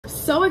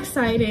So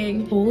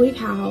exciting. Holy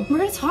cow. We're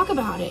gonna talk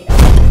about it.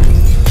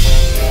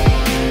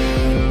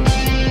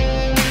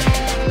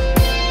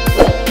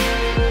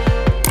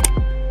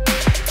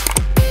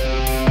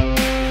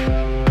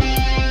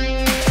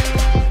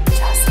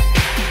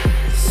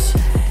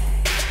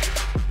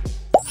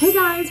 Hey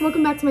guys,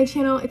 welcome back to my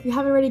channel. If you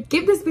haven't already,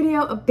 give this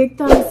video a big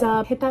thumbs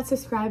up. Hit that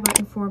subscribe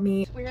button for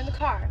me. We're in the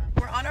car.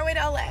 We're on our way to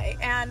LA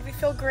and we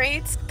feel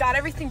great. Got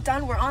everything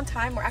done. We're on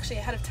time. We're actually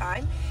ahead of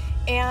time.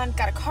 And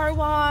got a car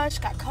wash,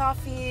 got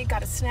coffee,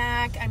 got a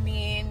snack. I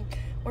mean,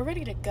 we're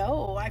ready to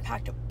go. I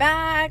packed a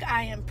bag.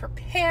 I am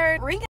prepared.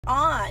 Bring it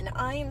on.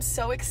 I am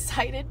so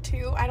excited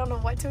too. I don't know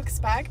what to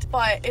expect,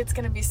 but it's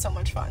gonna be so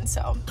much fun.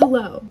 So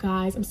hello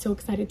guys, I'm so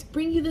excited to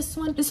bring you this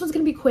one. This one's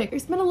gonna be quick.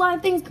 There's been a lot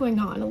of things going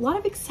on, a lot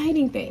of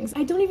exciting things.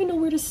 I don't even know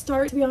where to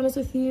start, to be honest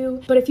with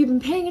you, but if you've been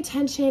paying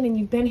attention and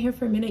you've been here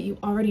for a minute, you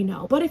already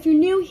know. But if you're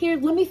new here,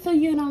 let me fill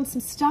you in on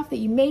some stuff that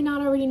you may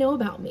not already know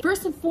about me.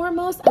 First and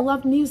foremost, I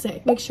love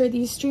music. Make sure that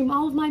you stream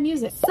all of my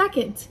music.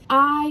 Second,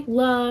 I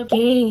love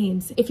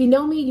games. If you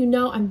know me, you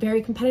know I'm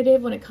very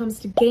competitive when it comes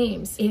to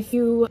games. If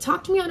you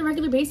talk to me on a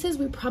regular basis,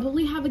 we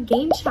probably have a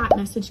game chat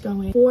message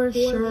going for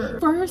sure.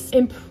 First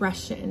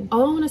impression.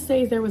 All I want to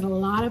say is there was a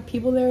lot of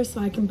people there, so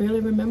I can barely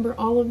remember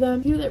all of them.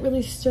 A few that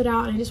really stood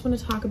out, and I just want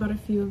to talk about a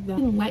few of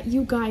them and let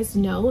you guys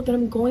know that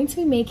I'm going to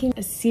be making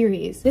a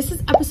series. This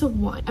is episode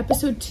 1.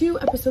 Episode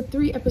 2, episode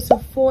 3,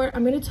 episode 4.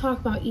 I'm going to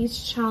talk about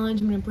each challenge.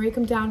 I'm going to break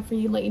them down for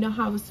you, let you know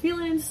how I was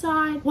feeling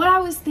inside, what I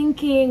was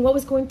thinking, what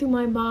was going through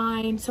my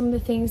mind, some of the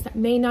things that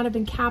may not have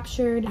been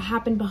captured, that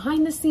happened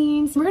behind the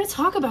scenes. We're going to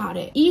talk about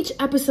it. Each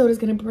episode is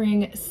going to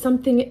bring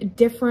something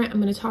different.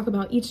 I'm going to talk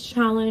about each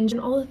challenge and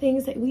all the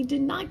things that we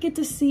did not get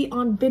to see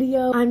on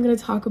video. I'm going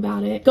to talk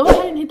about it. Go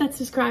ahead and hit that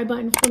subscribe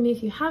button for me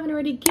if you haven't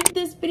already. Give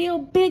this video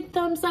a big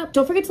thumbs up.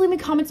 Don't forget to leave me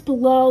comments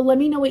below. Let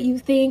me know what you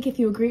think, if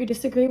you agree or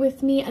disagree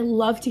with me. I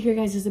love to hear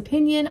your guys'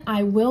 opinion.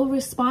 I will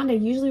respond. I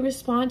usually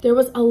respond. There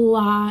was a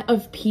lot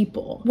of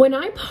people. When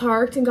I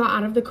parked and got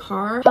out of the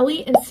car,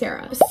 Kelly and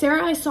Sarah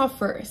I saw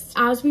first.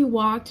 As we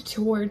walked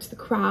towards the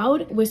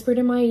crowd, whispered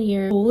in my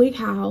ear, holy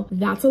cow,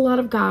 that's a lot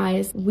of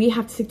guys. We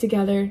have to stick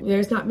together.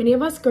 There's not many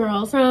of us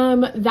girls.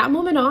 From that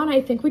moment on,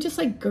 I think we just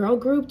like girl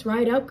grouped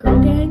right up.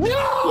 Girl gang.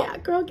 No! Yeah,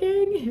 girl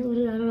gang. I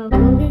don't know,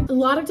 girl gang. A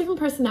lot of different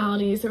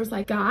personalities. There was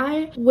like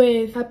guy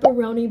with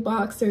pepperoni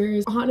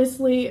boxers.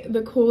 Honestly,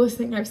 the coolest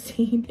thing I've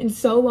seen in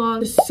so long.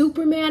 The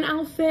Superman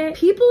outfit.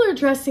 People are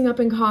dressing up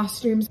in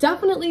costumes.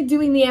 Definitely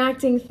doing the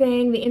acting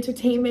thing, the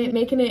entertainment,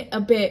 making it a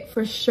bit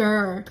for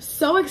sure.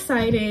 So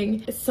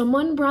exciting.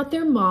 Someone brought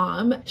their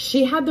mom.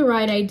 She had the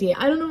right idea.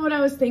 I don't know what I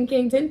was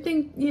thinking. Didn't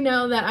think, you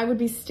know, that I would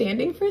be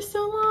standing for so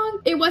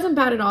long. It wasn't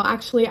bad at all,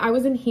 actually. I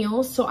was in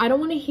heels, so I don't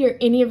want to hear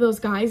any of those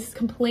guys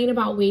complain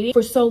about waiting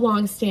for so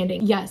long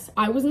standing. Yes,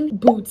 I was in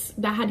boots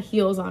that had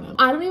heels on them.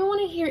 I don't even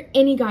want to hear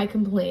any guy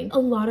complain. A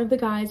lot of the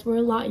guys were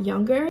a lot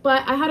younger,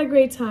 but I had a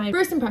great time.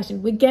 First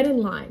impression, we get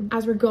in line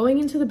as we're going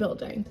into the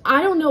building.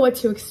 I don't know what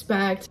to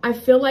expect. I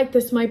feel like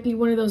this might be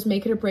one of those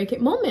make it or break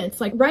it moments.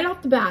 Like right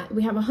off the bat,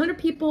 we have 100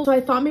 people, so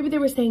I thought maybe they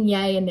were saying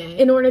yay and nay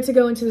in order to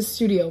go into the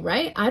studio,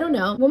 right? I don't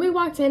know. When we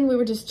walked in, we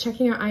were just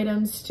checking our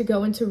items to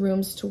go into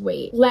rooms to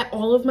wait. Let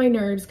all of my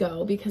nerves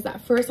go, because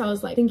at first I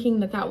was like thinking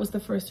that that was the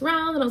first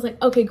round, and I was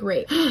like, okay,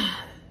 great.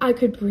 I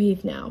could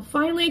breathe now.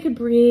 Finally, I could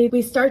breathe.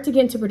 We start to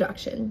get into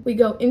production. We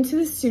go into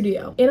the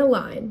studio in a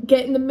line,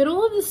 get in the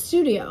middle of the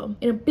studio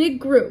in a big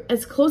group,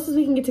 as close as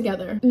we can get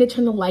together, and they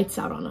turn the lights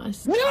out on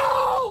us.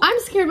 No! I'm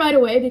scared right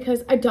away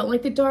because I don't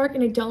like the dark,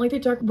 and I don't like the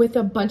dark with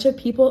a bunch of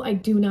people I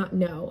do not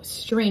know.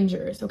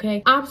 Strangers,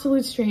 okay?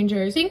 Absolute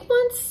strangers. I think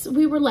once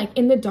we were like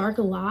in the dark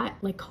a lot,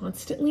 like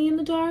constantly in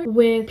the dark,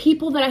 with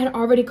people that I had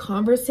already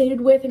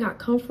conversated with and got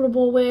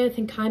comfortable with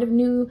and kind of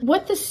knew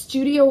what the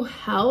studio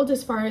held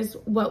as far as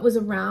what was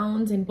around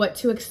and what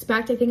to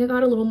expect. I think I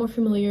got a little more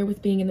familiar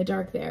with being in the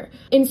dark there.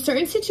 In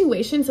certain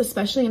situations,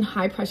 especially in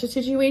high pressure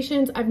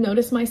situations, I've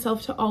noticed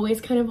myself to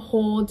always kind of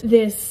hold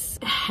this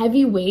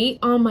heavy weight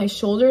on my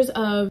shoulders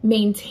of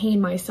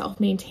maintain myself,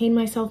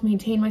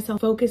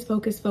 focus,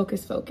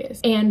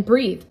 and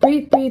breathe,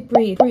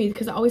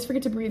 because I always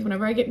forget to breathe.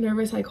 Whenever I get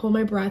nervous, I hold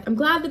my breath. I'm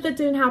glad that that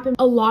didn't happen.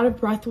 A lot of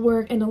breath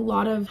work and a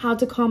lot of how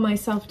to calm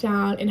myself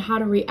down and how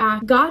to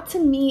react. Got to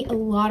meet a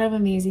lot of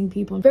amazing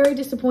people. I'm very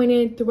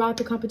disappointed throughout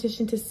the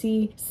competition to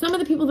see some of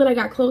the people that I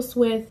got close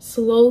with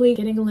slowly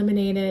getting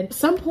eliminated. At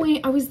some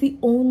point, I was the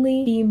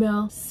only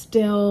female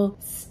still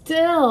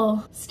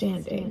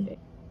standing.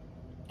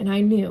 And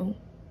I knew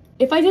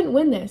if I didn't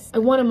win this, I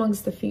won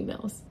amongst the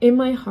females. In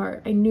my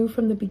heart, I knew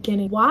from the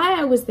beginning why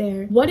I was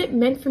there, what it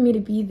meant for me to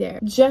be there,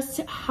 just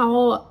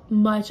how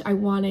much I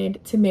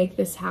wanted to make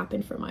this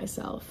happen for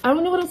myself. I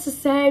don't know what else to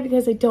say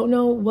because I don't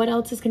know what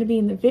else is going to be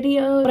in the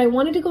video, but I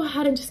wanted to go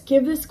ahead and just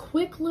give this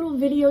quick little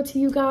video to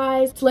you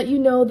guys to let you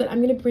know that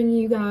I'm going to bring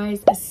you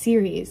guys a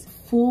series.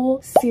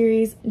 Full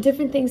series,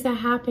 different things that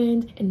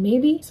happened, and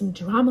maybe some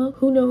drama.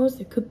 Who knows?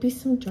 There could be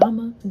some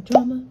drama.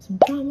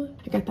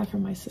 I got that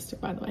from my sister,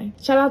 by the way.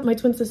 Shout out to my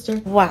twin sister.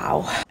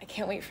 Wow. I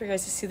can't wait for you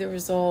guys to see the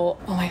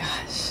result. Oh my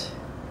gosh.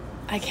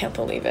 I can't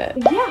believe it.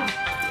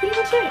 Yeah. pretty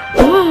much it.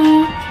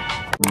 Bye.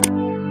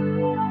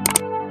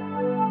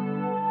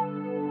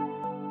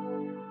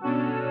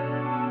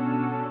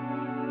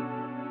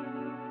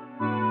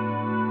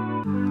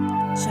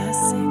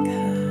 Just